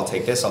kind of like, oh, I'll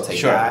take this, I'll take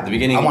Sure. that? At the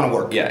beginning, I want to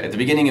work. Yeah. At the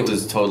beginning, it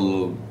was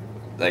total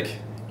like.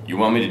 You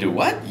want me to do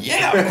what?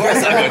 Yeah, of course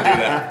I'm going to do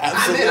that.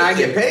 Absolutely. I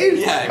get paid?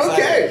 Yeah, exactly.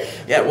 Okay.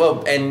 Yeah,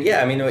 well, and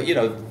yeah, I mean, you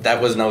know, that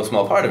was no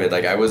small part of it.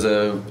 Like, I was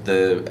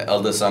the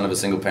eldest son of a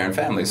single-parent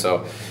family,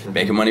 so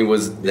making money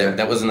was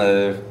that wasn't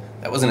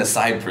a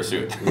side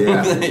pursuit.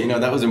 Yeah. You know,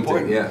 that was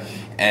important. Yeah.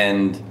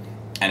 And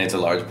it's a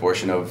large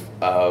portion of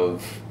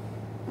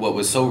what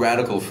was so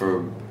radical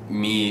for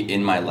me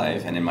in my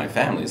life and in my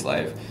family's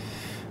life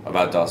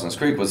about Dawson's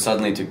Creek was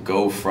suddenly to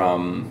go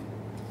from,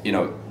 you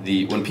know,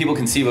 when people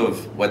conceive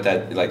of what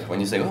that, like when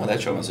you say, oh,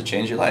 that show must have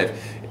changed your life,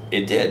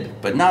 it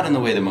did, but not in the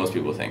way that most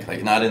people think.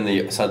 Like, not in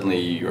the suddenly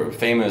you're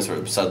famous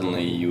or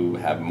suddenly you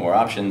have more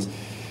options.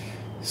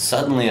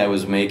 Suddenly I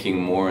was making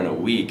more in a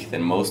week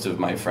than most of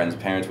my friends'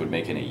 parents would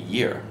make in a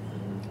year.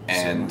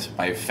 And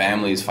my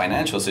family's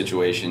financial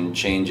situation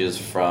changes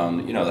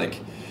from, you know, like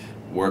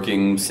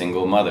working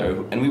single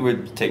mother, and we were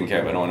taken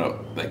care of. I don't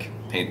want to like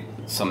paint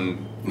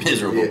some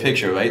miserable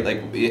picture, right?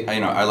 Like, you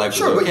know, our life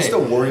was okay. But you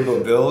still worry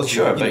about bills.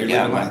 Sure, but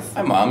yeah,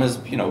 my mom is,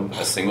 you know,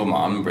 a single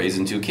mom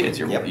raising 2 kids.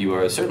 You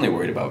are certainly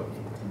worried about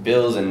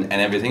bills and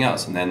everything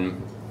else. And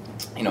then,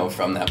 you know,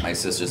 from that, my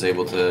sister's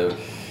able to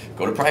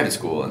go to private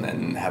school and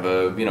then have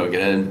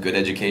get a good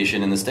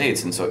education in the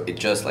States. And so it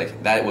just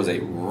like, that was a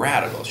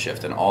radical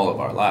shift in all of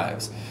our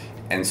lives.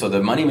 And so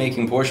the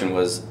money-making portion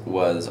was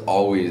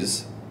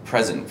always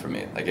present for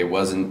me. Like, it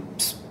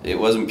wasn't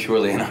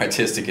purely an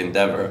artistic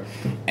endeavor.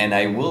 And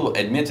I will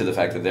admit to the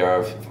fact that there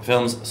are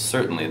films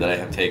certainly that I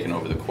have taken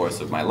over the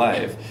course of my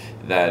life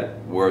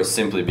that were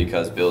simply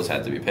because bills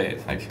had to be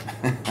paid. Like,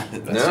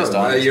 that's just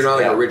honest. You're not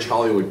like a rich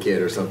Hollywood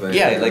kid or something.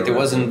 Yeah, like there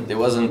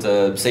wasn't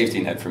a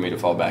safety net for me to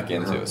fall back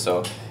into.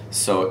 So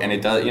and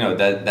it does, you know,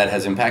 that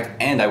has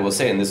impact. And I will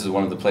say, and this is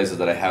one of the places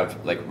that I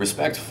have like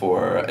respect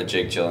for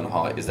Jake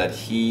Gyllenhaal, is that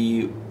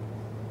he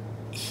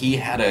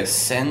had a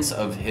sense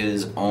of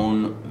his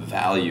own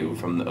value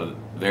from a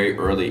very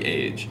early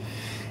age,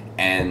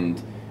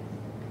 and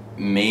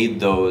made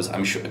those.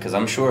 I'm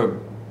sure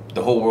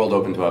the whole world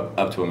opened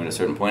up to him at a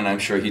certain point. I'm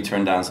sure he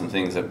turned down some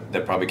things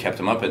that probably kept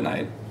him up at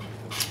night,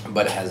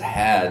 but has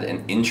had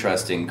an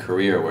interesting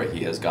career where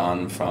he has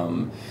gone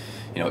from,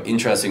 you know,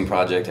 interesting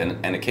project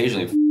and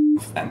occasionally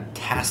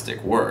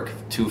fantastic work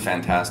to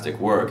fantastic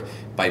work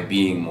by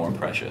being more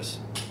precious.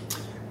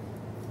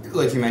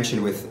 Like you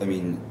mentioned with, I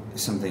mean,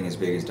 something as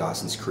big as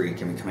Dawson's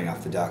Creek, I mean, coming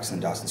off the Ducks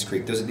and Dawson's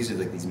Creek, these are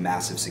like these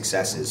massive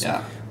successes.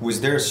 Yeah.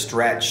 Was there a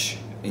stretch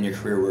in your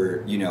career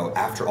where, you know,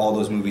 after all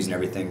those movies and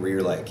everything, where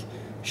you're like,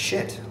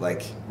 shit,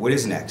 like, what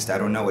is next? I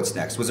don't know what's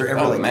next. Was there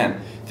ever man,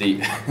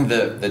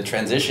 the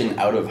transition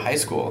out of high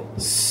school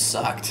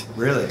sucked.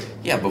 Really?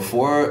 Yeah,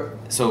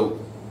 so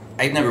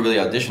I'd never really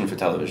auditioned for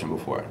television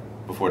before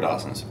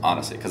Dawson's,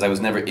 honestly, because I was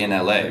never in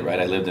LA, right?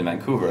 I lived in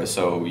Vancouver,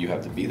 so you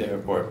have to be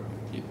there, or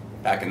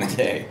back in the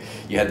day,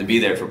 you had to be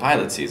there for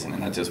pilot season,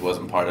 and that just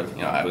wasn't part of,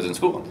 you know, I was in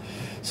school.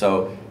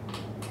 So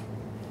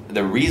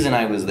the reason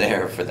I was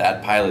there for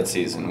that pilot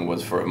season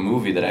was for a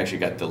movie that actually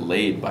got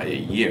delayed by a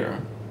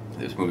year.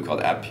 This movie called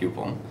Apt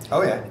Pupil.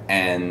 Oh, yeah.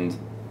 And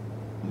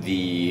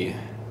I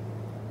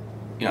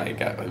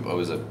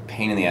was a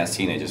pain in the ass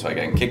teenager, so I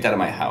got kicked out of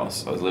my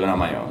house. I was living on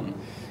my own.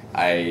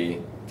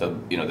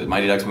 The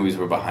Mighty Ducks movies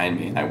were behind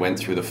me, and I went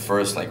through the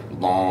first like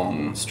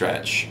long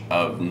stretch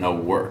of no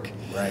work.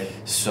 Right.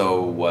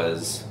 So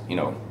was, you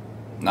know,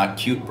 not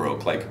cute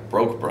broke, like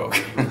broke.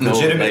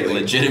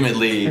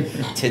 Legitimately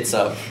tits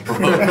up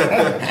broke.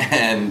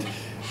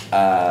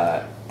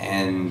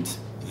 and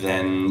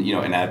then, you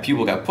know, and Apt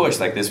Pupil got pushed.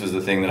 Like, this was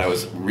the thing that I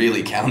was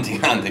really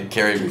counting on to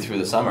carry me through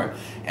the summer.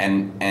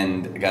 And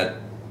got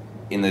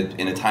in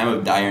a time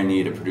of dire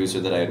need, a producer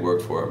that I had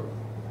worked for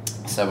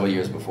several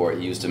years before,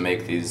 he used to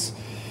make these,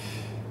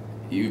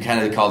 you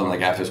kind of call them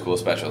like after school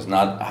specials,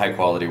 not high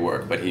quality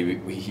work, but he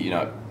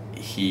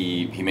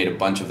made a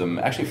bunch of them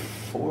actually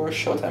for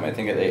Showtime. I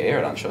think they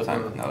aired on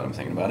Showtime, now that I'm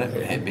thinking about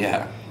it.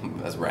 Yeah,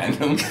 that's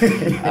random.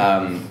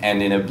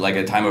 And in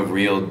a time of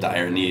real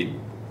dire need,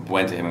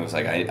 went to him and was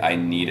like, I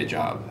need a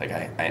job.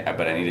 Like,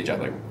 but I need a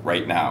job like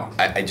right now.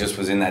 I just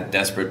was in that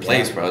desperate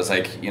place where I was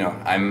like, you know,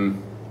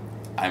 I'm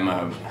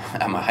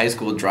a high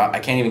school drop. I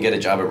can't even get a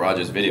job at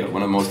Rogers Video.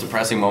 One of the most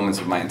depressing moments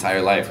of my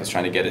entire life was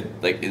trying to get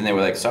it. Like, and they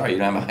were like, "Sorry, you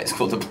don't have a high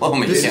school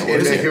diploma. You can't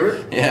work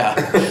here."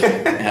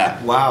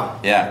 Yeah. Wow.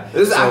 Yeah.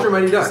 This is after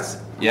Mighty Ducks.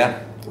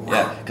 Yeah. Wow.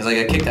 Yeah. Because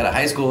I got kicked out of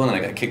high school, and then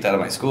I got kicked out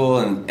of my school,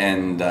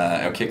 and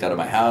I got kicked out of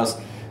my house.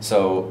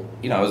 So,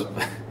 you know,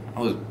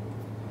 I was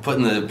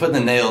putting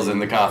the nails in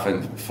the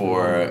coffin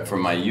for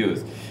my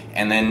youth.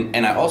 And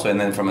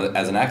then from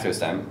as an actor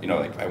stand,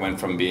 like I went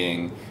from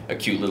being a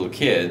cute little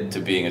kid to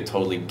being a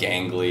totally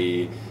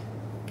gangly,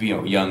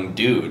 young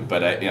dude.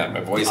 But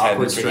my voice had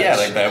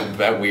like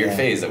that weird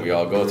phase that we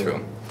all go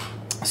through.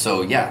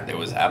 So yeah, there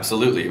was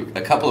absolutely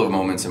a couple of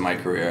moments in my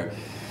career.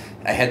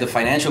 I had the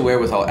financial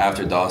wherewithal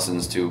after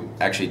Dawson's to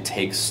actually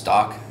take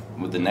stock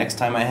with the next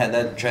time I had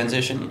that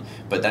transition.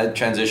 But that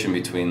transition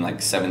between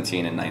like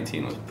 17 and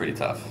 19 was pretty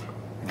tough.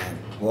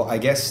 Well, I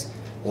guess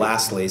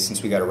lastly,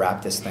 since we got to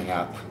wrap this thing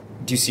up,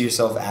 do you see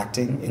yourself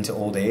acting into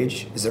old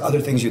age? Is there other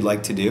things you'd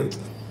like to do?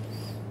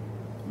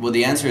 Well,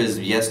 the answer is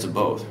yes to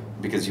both,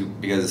 because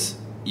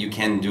you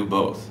can do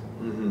both,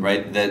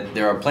 right? That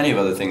there are plenty of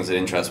other things that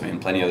interest me,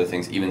 and plenty of other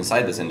things even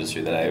inside this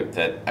industry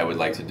that I would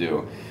like to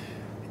do.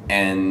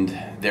 And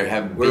there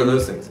have What are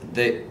those things?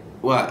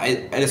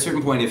 At a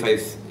certain point,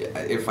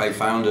 if I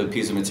found a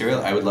piece of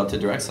material, I would love to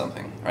direct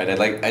something, right?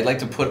 I'd like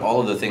to put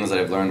all of the things that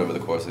I've learned over the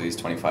course of these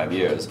 25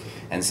 years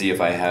and see if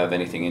I have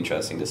anything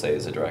interesting to say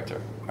as a director,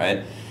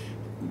 right?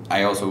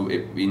 I also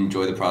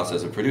enjoy the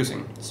process of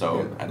producing,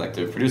 so I'd like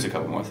to produce a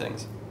couple more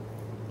things.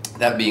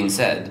 That being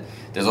said,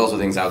 there's also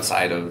things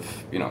outside of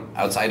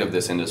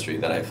this industry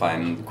that I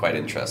find quite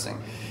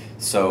interesting.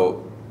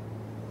 So,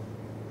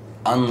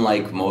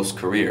 unlike most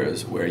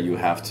careers where you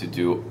have to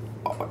do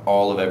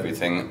all of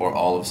everything or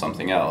all of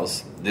something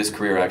else, this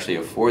career actually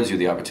affords you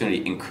the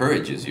opportunity,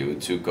 encourages you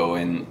to go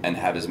in and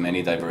have as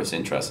many diverse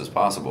interests as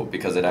possible,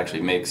 because it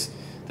actually makes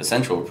the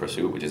central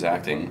pursuit, which is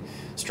acting,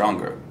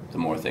 stronger the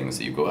more things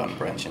that you go out and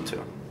branch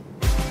into.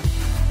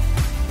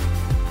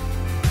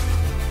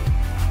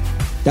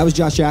 That was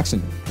Josh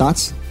Jackson.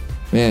 Thoughts?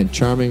 Man,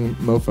 charming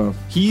mofo.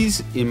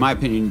 He's, in my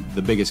opinion,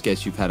 the biggest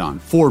guest you've had on,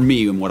 for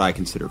me, and what I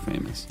consider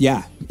famous.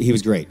 Yeah, he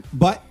was great.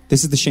 But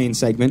this is the Shane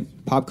segment.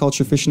 Pop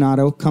culture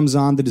aficionado comes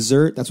on the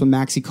dessert. That's what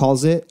Maxie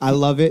calls it. I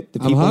love it. The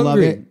people I'm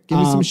hungry. love it. Give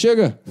me some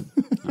sugar.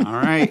 All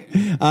right.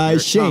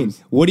 Shane,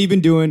 comes. what have you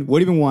been doing? What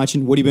have you been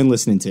watching? What have you been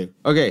listening to?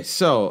 Okay,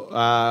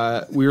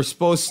 so we were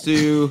supposed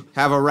to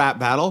have a rap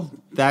battle.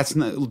 That's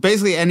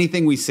basically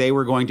anything we say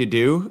we're going to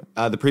do.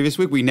 The previous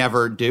week, we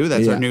never do.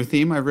 That's our new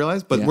theme, I've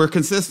realized. But we're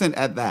consistent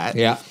at that.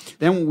 Yeah.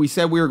 Then we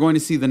said we were going to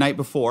see The Night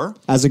Before.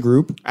 As a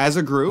group? As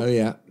a group. Oh,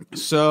 yeah.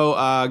 So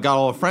got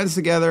all our friends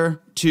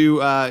together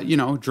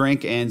to,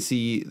 drink and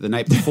see The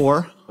Night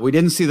Before. We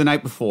didn't see The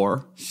Night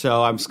Before,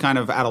 so I was kind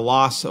of at a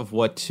loss of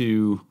what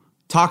to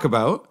talk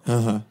about.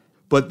 Uh-huh.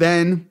 But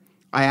then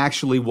I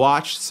actually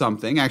watched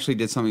something. I actually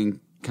did something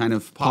kind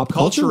of pop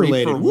culture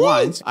related. For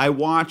once. I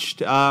watched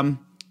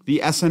the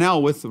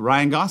SNL with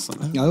Ryan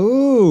Gosling.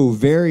 Oh,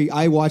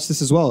 I watched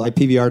this as well. I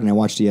PVR'd and I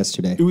watched it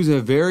yesterday. It was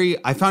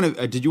I found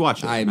it, did you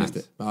watch it? I missed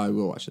it. I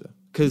will watch it, though.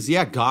 Because,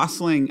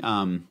 Gosling,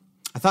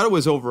 I thought it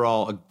was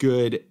overall a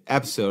good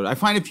episode. I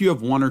find if you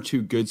have one or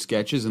two good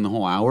sketches in the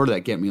whole hour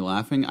that get me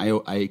laughing,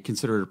 I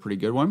consider it a pretty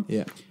good one.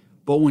 Yeah.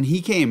 But when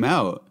he came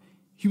out,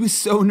 he was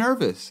so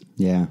nervous.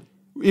 Yeah.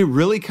 It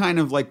really kind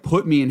of like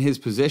put me in his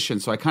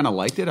position, so I kind of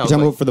liked it. I was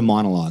talking like, about for the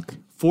monologue.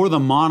 For the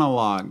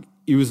monologue,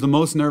 it was the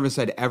most nervous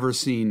I'd ever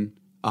seen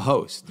a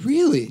host.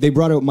 Really? They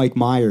brought out Mike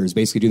Myers,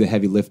 basically do the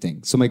heavy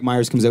lifting. So Mike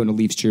Myers comes out in a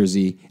Leafs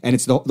jersey, and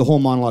it's the whole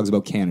monologue's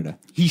about Canada.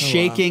 He's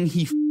shaking. Wow.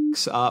 He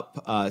f***s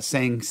up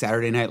saying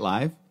Saturday Night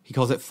Live. He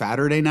calls it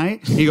Fatterday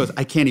Night. He goes,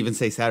 I can't even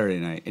say Saturday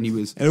Night. And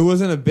it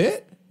wasn't a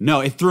bit? No,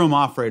 it threw him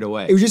off right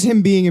away. It was just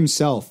him being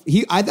himself.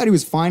 I thought he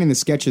was fine in the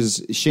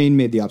sketches. Shane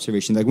made the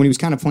observation, like when he was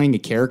kind of playing a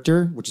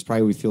character, which is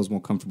probably what he feels more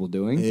comfortable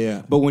doing.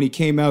 Yeah. But when he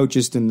came out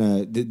just in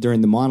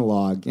during the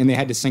monologue, and they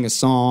had to sing a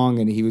song,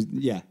 and he was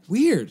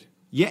weird.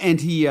 Yeah,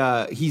 and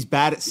he's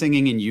bad at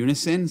singing in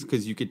unison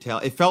because you could tell.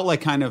 It felt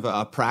like kind of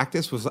a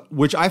practice,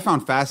 which I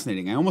found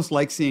fascinating. I almost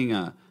like seeing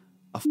a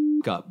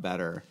up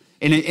better.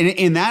 And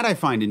in that I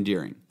find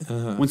endearing.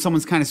 Uh-huh. When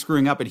someone's kind of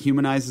screwing up, it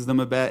humanizes them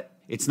a bit.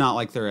 It's not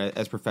like they're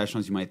as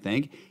professional as you might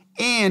think.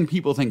 And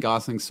people think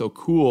Gosling's so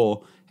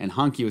cool and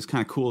hunky. It was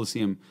kind of cool to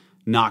see him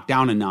knock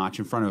down a notch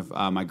in front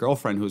of my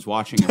girlfriend who was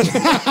watching it.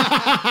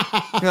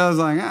 I was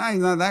like,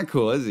 he's not that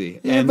cool, is he?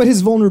 Yeah, but his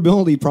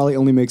vulnerability probably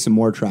only makes him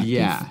more attractive.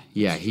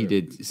 Yeah, he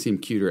did seem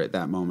cuter at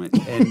that moment.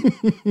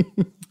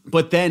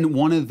 But then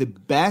one of the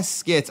best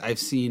skits I've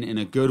seen in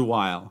a good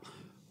while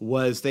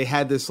was they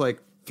had this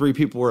like 3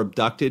 people were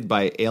abducted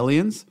by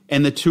aliens,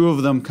 and the 2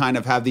 of them kind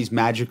of have these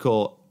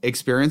magical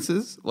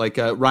experiences, like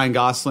Ryan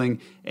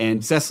Gosling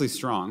and Cecily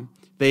Strong.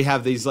 They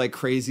have these like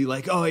crazy,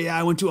 like, oh yeah,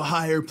 I went to a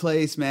higher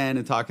place, man,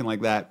 and talking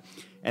like that.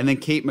 And then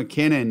Kate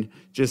McKinnon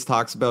just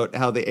talks about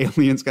how the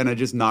aliens kind of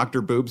just knocked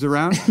her boobs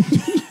around.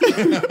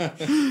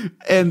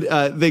 And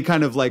they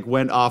kind of like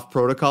went off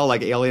protocol,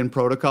 like alien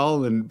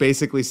protocol, and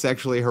basically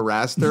sexually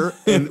harassed her,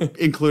 and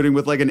including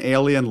with like an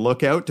alien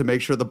lookout to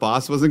make sure the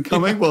boss wasn't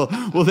coming. Well,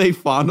 they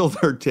fondled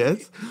her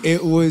tits.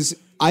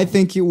 I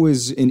think it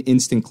was an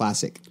instant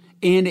classic.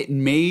 And it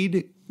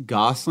made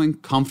Gosling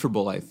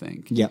comfortable, I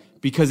think. Yep.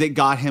 Because it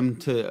got him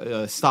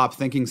to stop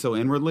thinking so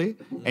inwardly.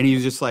 And he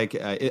was just like,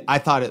 I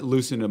thought it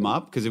loosened him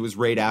up because it was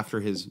right after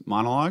his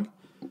monologue.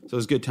 So it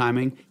was good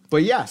timing.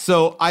 But yeah,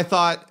 so I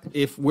thought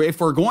if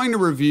we're going to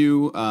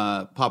review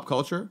pop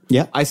culture,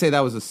 yeah, I say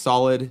that was a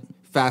solid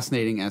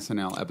fascinating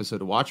SNL episode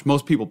to watch.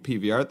 Most people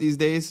PVR it these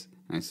days,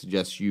 and I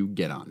suggest you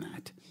get on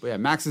that. But yeah,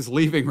 Max is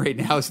leaving right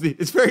now.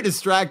 It's very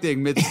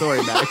distracting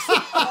mid-story, Max. All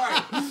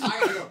right, I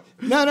gotta go.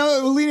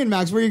 No, lean in,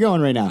 Max. Where are you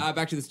going right now?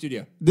 Back to the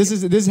studio. This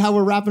is how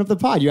we're wrapping up the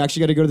pod. You actually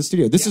got to go to the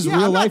studio. This is real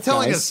I'm life, not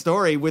telling guys. a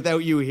story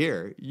without you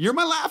here. You're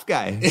my laugh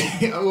guy.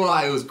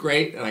 Well, it was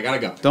great, and I gotta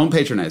go. Don't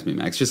patronize me,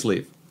 Max. Just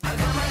leave.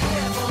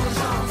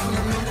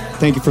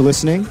 Thank you for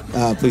listening.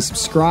 Please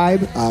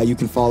subscribe. You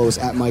can follow us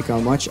at Mike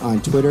on Much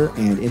on Twitter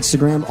and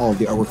Instagram. All of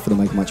the artwork for the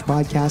Mike Much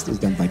podcast is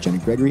done by Jenna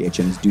Gregory at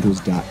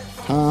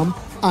jennasdoodles.com.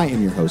 I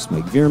am your host,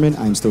 Mike Vierman.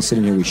 I'm still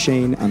sitting here with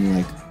Shane,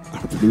 unlike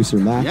our producer,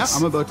 Max. Yeah,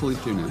 I'm about to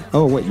leave too now.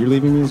 Oh, what? You're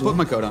leaving me as well? Put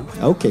my coat on.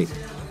 Okay.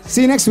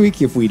 See you next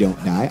week if we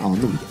don't die on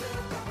the weekend.